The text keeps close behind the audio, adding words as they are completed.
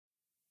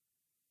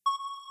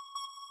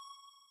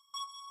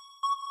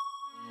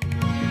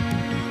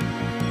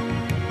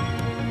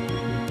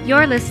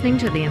You're listening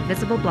to The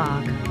Invisible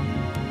Blog.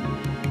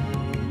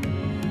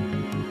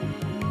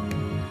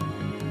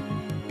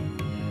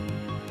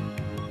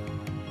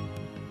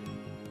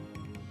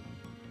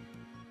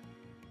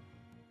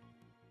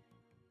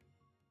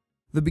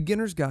 The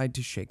Beginner's Guide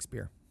to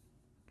Shakespeare.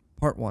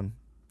 Part 1.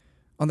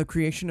 On the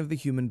creation of the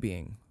human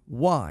being.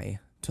 Why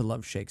to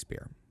love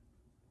Shakespeare.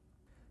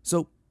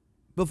 So,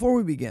 before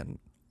we begin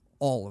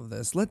all of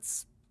this,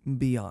 let's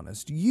be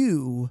honest.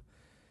 You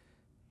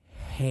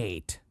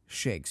hate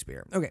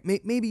Shakespeare. Okay,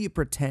 maybe you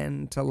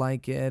pretend to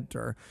like it,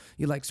 or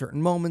you like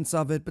certain moments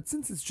of it, but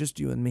since it's just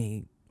you and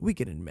me, we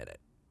can admit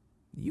it.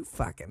 You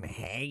fucking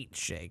hate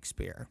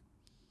Shakespeare.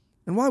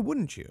 And why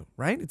wouldn't you,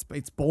 right?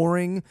 It's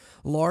boring,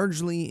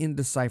 largely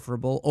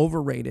indecipherable,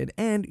 overrated,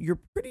 and you're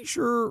pretty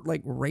sure,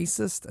 like,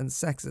 racist and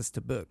sexist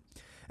to boot.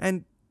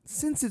 And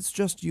since it's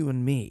just you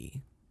and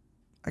me,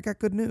 I got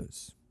good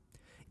news.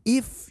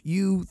 If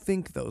you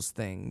think those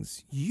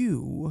things,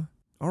 you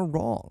are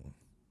wrong.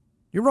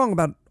 You're wrong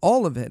about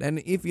all of it,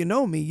 and if you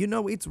know me, you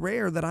know it's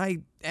rare that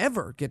I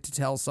ever get to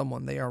tell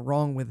someone they are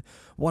wrong with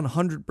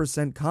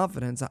 100%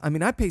 confidence. I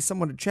mean, I pay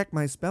someone to check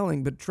my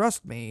spelling, but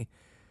trust me,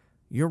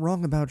 you're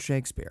wrong about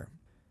Shakespeare.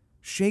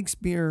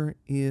 Shakespeare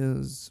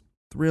is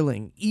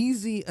thrilling,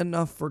 easy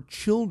enough for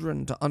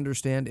children to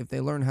understand if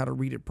they learn how to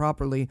read it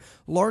properly,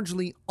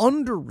 largely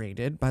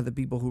underrated by the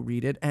people who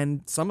read it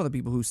and some of the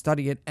people who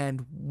study it,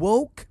 and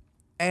woke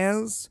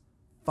as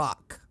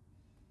fuck.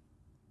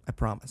 I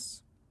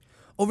promise.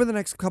 Over the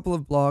next couple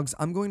of blogs,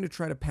 I'm going to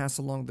try to pass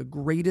along the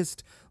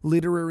greatest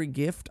literary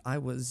gift I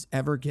was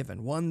ever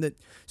given. One that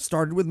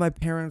started with my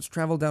parents,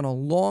 traveled down a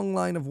long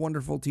line of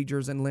wonderful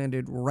teachers, and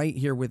landed right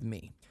here with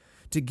me.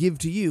 To give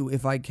to you,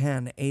 if I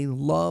can, a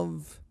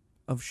love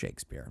of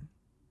Shakespeare.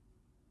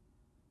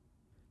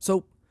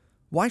 So,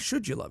 why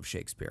should you love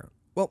Shakespeare?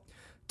 Well,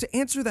 to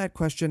answer that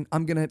question,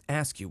 I'm going to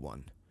ask you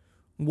one.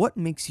 What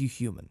makes you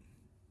human?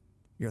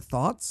 Your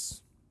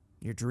thoughts?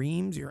 Your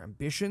dreams, your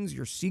ambitions,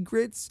 your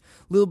secrets,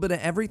 a little bit of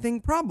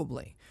everything,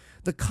 probably.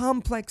 The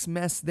complex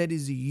mess that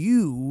is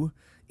you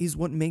is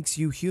what makes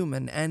you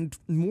human, and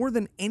more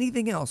than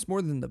anything else,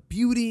 more than the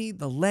beauty,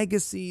 the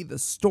legacy, the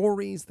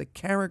stories, the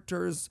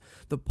characters,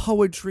 the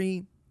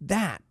poetry,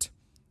 that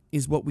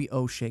is what we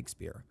owe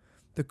Shakespeare,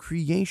 the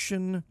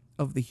creation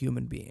of the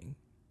human being.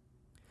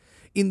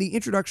 In the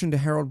introduction to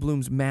Harold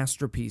Bloom's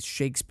masterpiece,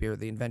 Shakespeare,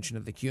 The Invention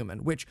of the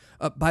Human, which,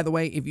 by the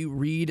way, if you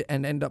read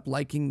and end up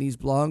liking these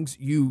blogs,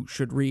 you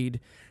should read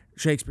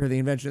Shakespeare, The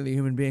Invention of the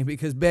Human Being,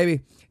 because, baby,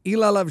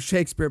 Eli loves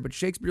Shakespeare, but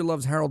Shakespeare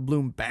loves Harold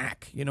Bloom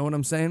back. You know what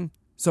I'm saying?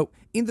 So,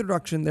 in the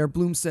introduction there,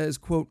 Bloom says,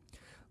 quote,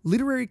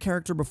 literary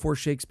character before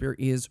Shakespeare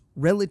is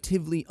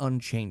relatively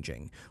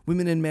unchanging.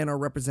 Women and men are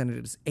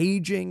represented as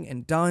aging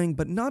and dying,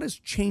 but not as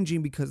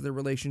changing because their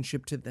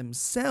relationship to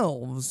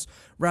themselves,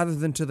 rather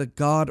than to the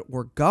god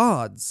or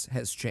gods,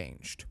 has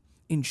changed.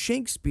 In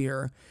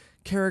Shakespeare,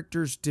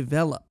 characters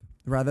develop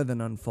rather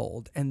than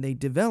unfold, and they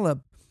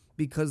develop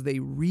because they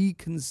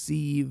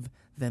reconceive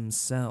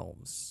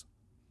themselves.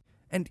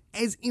 And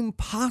as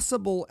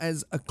impossible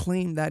as a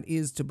claim that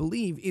is to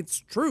believe, it's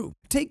true.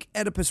 Take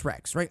Oedipus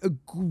Rex, right? A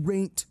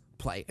great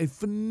play, a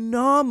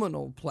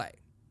phenomenal play,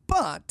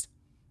 but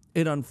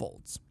it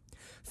unfolds.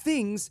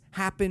 Things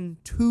happen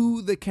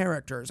to the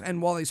characters,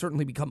 and while they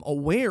certainly become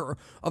aware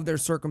of their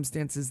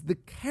circumstances, the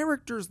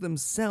characters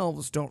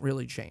themselves don't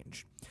really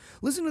change.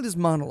 Listen to this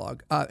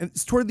monologue.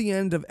 It's toward the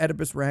end of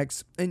Oedipus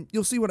Rex, and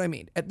you'll see what I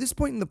mean. At this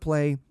point in the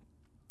play,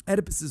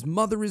 Oedipus's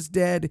mother is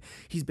dead,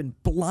 he's been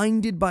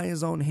blinded by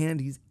his own hand,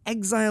 he's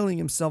exiling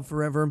himself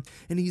forever,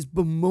 and he's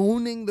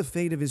bemoaning the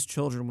fate of his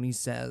children when he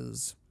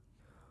says,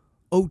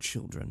 "O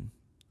children,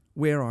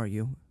 where are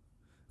you?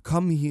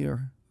 Come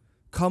here,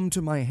 come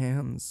to my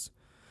hands.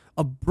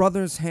 A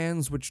brother's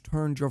hands which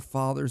turned your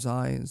father's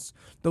eyes,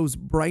 those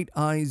bright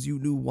eyes you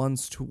knew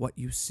once to what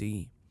you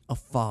see. A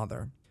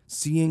father,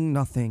 seeing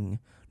nothing,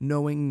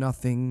 knowing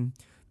nothing,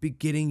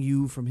 begetting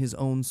you from his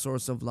own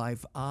source of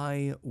life.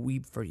 I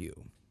weep for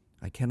you.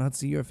 I cannot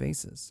see your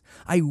faces.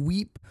 I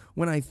weep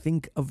when I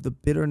think of the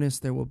bitterness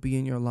there will be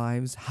in your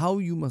lives, how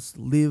you must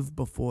live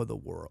before the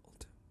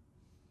world."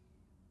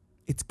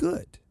 It's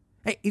good.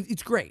 Hey,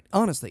 it's great.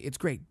 Honestly, it's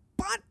great.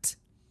 But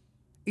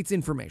it's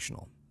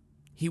informational.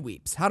 He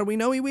weeps. How do we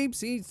know he weeps?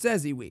 He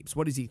says he weeps.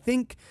 What does he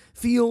think,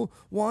 feel,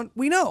 want?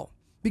 We know,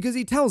 because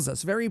he tells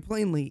us very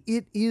plainly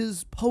it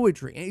is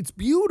poetry. It's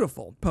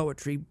beautiful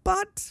poetry,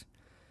 but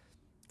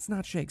it's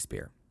not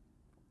Shakespeare.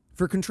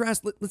 For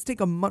contrast, let's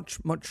take a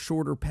much, much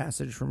shorter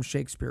passage from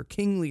Shakespeare.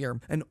 King Lear,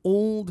 an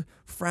old,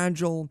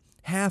 fragile,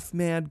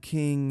 half-mad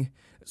king,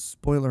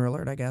 spoiler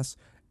alert, I guess,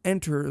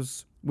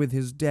 enters with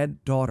his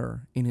dead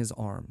daughter in his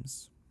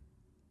arms.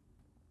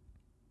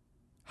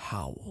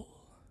 Howl,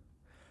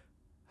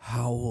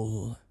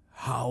 howl,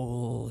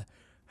 howl,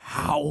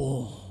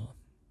 howl.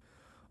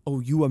 Oh,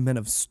 you are men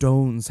of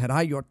stones, had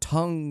I your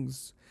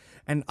tongues,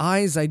 and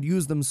eyes I'd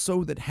use them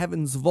so that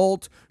heaven's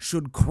vault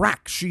should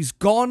crack. She's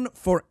gone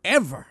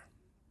forever.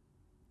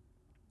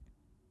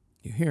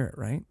 You hear it,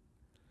 right?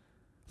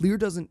 Lear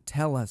doesn't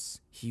tell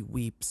us he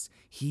weeps.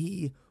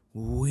 He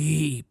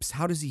weeps.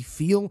 How does he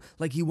feel?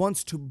 Like he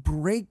wants to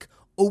break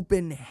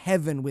open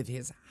heaven with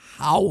his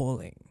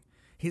howling.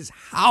 His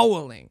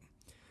howling.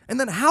 And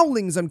then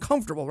howling's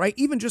uncomfortable, right?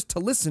 Even just to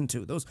listen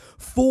to. Those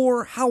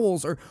 4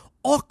 howls are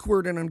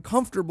awkward and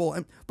uncomfortable.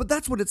 But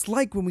that's what it's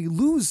like when we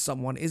lose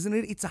someone, isn't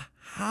it? It's a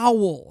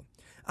howl.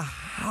 A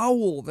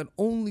howl that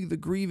only the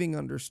grieving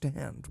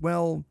understand.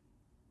 Well,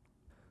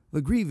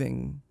 the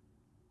grieving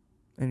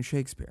and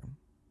Shakespeare.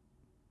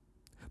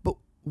 But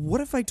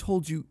what if I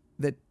told you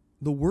that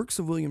the works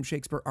of William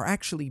Shakespeare are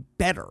actually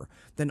better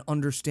than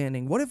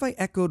understanding? What if I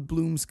echoed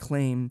Bloom's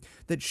claim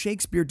that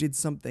Shakespeare did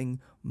something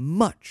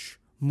much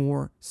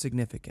more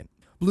significant?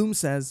 Bloom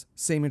says,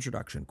 same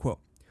introduction, quote,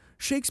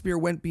 Shakespeare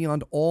went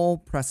beyond all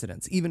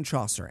precedents, even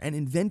Chaucer, and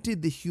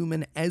invented the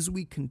human as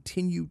we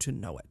continue to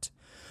know it.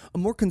 A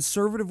more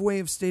conservative way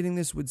of stating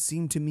this would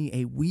seem to me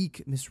a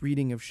weak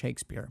misreading of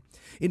Shakespeare.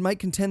 It might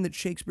contend that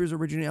Shakespeare's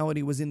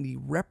originality was in the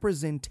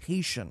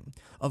representation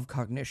of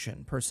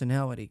cognition,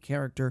 personality,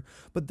 character,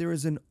 but there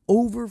is an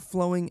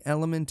overflowing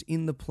element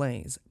in the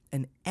plays,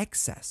 an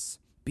excess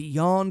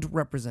beyond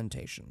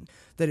representation,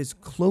 that is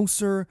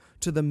closer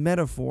to the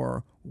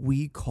metaphor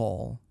we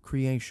call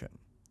creation.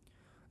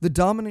 The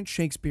dominant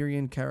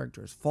Shakespearean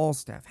characters,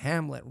 Falstaff,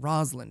 Hamlet,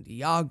 Rosalind,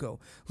 Iago,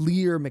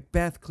 Lear,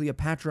 Macbeth,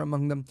 Cleopatra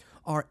among them,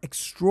 are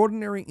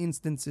extraordinary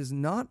instances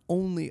not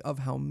only of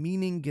how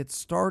meaning gets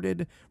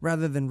started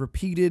rather than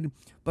repeated,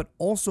 but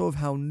also of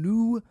how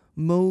new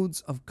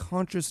modes of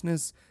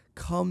consciousness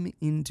come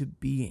into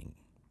being.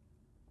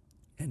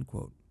 End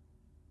quote.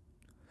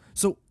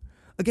 So,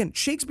 again,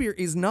 Shakespeare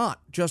is not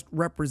just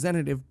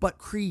representative, but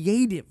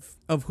creative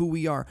of who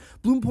we are.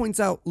 Bloom points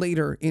out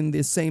later in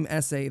this same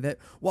essay that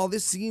while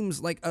this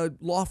seems like a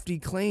lofty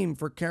claim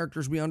for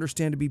characters we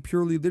understand to be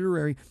purely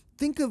literary,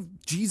 think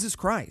of Jesus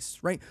Christ,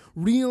 right?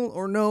 Real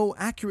or no,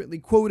 accurately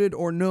quoted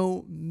or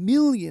no,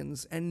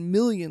 millions and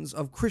millions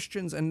of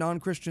Christians and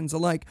non-Christians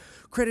alike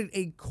credit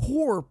a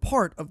core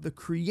part of the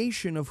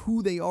creation of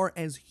who they are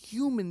as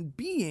human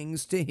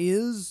beings to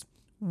his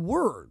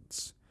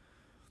words.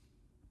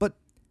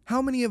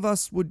 How many of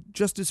us would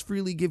just as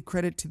freely give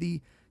credit to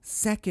the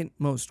second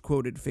most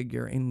quoted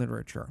figure in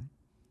literature,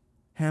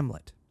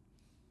 Hamlet?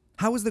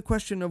 How is the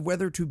question of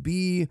whether to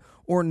be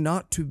or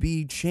not to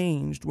be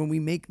changed when we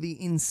make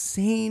the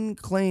insane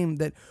claim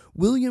that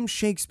William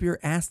Shakespeare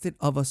asked it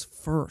of us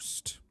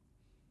first,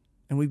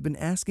 and we've been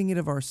asking it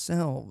of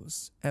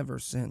ourselves ever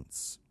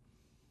since?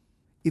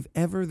 If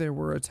ever there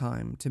were a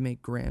time to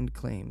make grand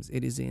claims,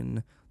 it is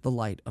in the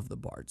light of the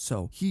bard.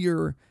 So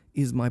here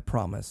is my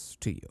promise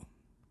to you.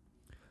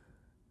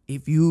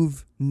 If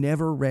you've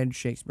never read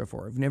Shakespeare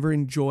before, if you've never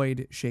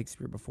enjoyed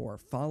Shakespeare before,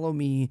 follow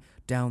me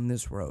down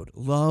this road.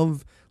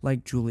 Love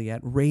like Juliet,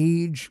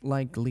 rage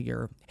like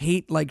Lear,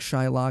 hate like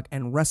Shylock,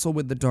 and wrestle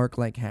with the dark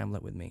like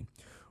Hamlet with me.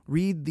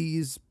 Read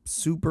these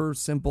super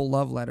simple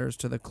love letters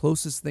to the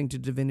closest thing to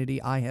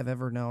divinity I have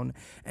ever known,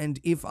 and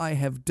if I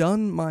have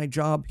done my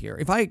job here,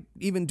 if I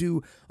even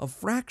do a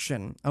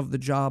fraction of the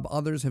job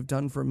others have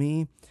done for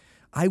me,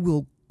 I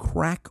will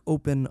crack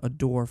open a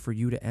door for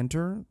you to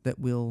enter that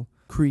will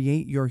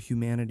create your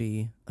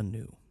humanity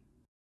anew.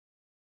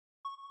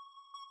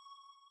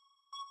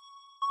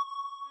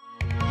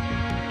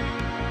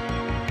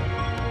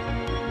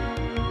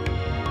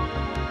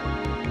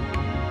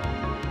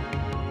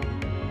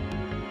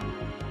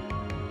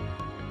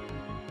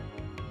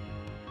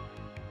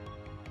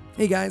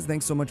 Hey guys,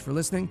 thanks so much for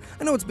listening.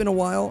 I know it's been a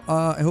while.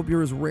 I hope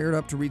you're as rared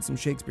up to read some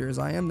Shakespeare as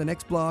I am. The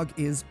next blog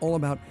is all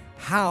about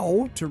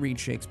how to read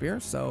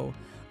Shakespeare, so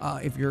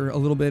if you're a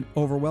little bit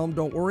overwhelmed,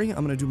 don't worry.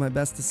 I'm going to do my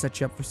best to set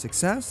you up for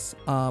success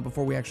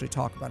before we actually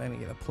talk about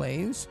any of the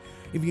plays.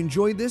 If you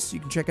enjoyed this, you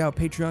can check out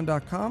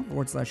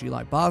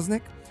patreon.com/Eli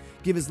Bosnick.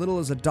 Give as little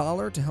as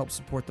 $1 to help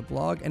support the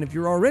blog. And if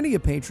you're already a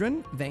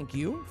patron, thank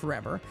you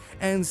forever.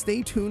 And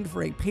stay tuned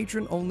for a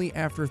patron-only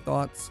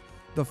afterthoughts,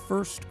 The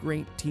First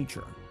Great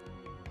Teacher.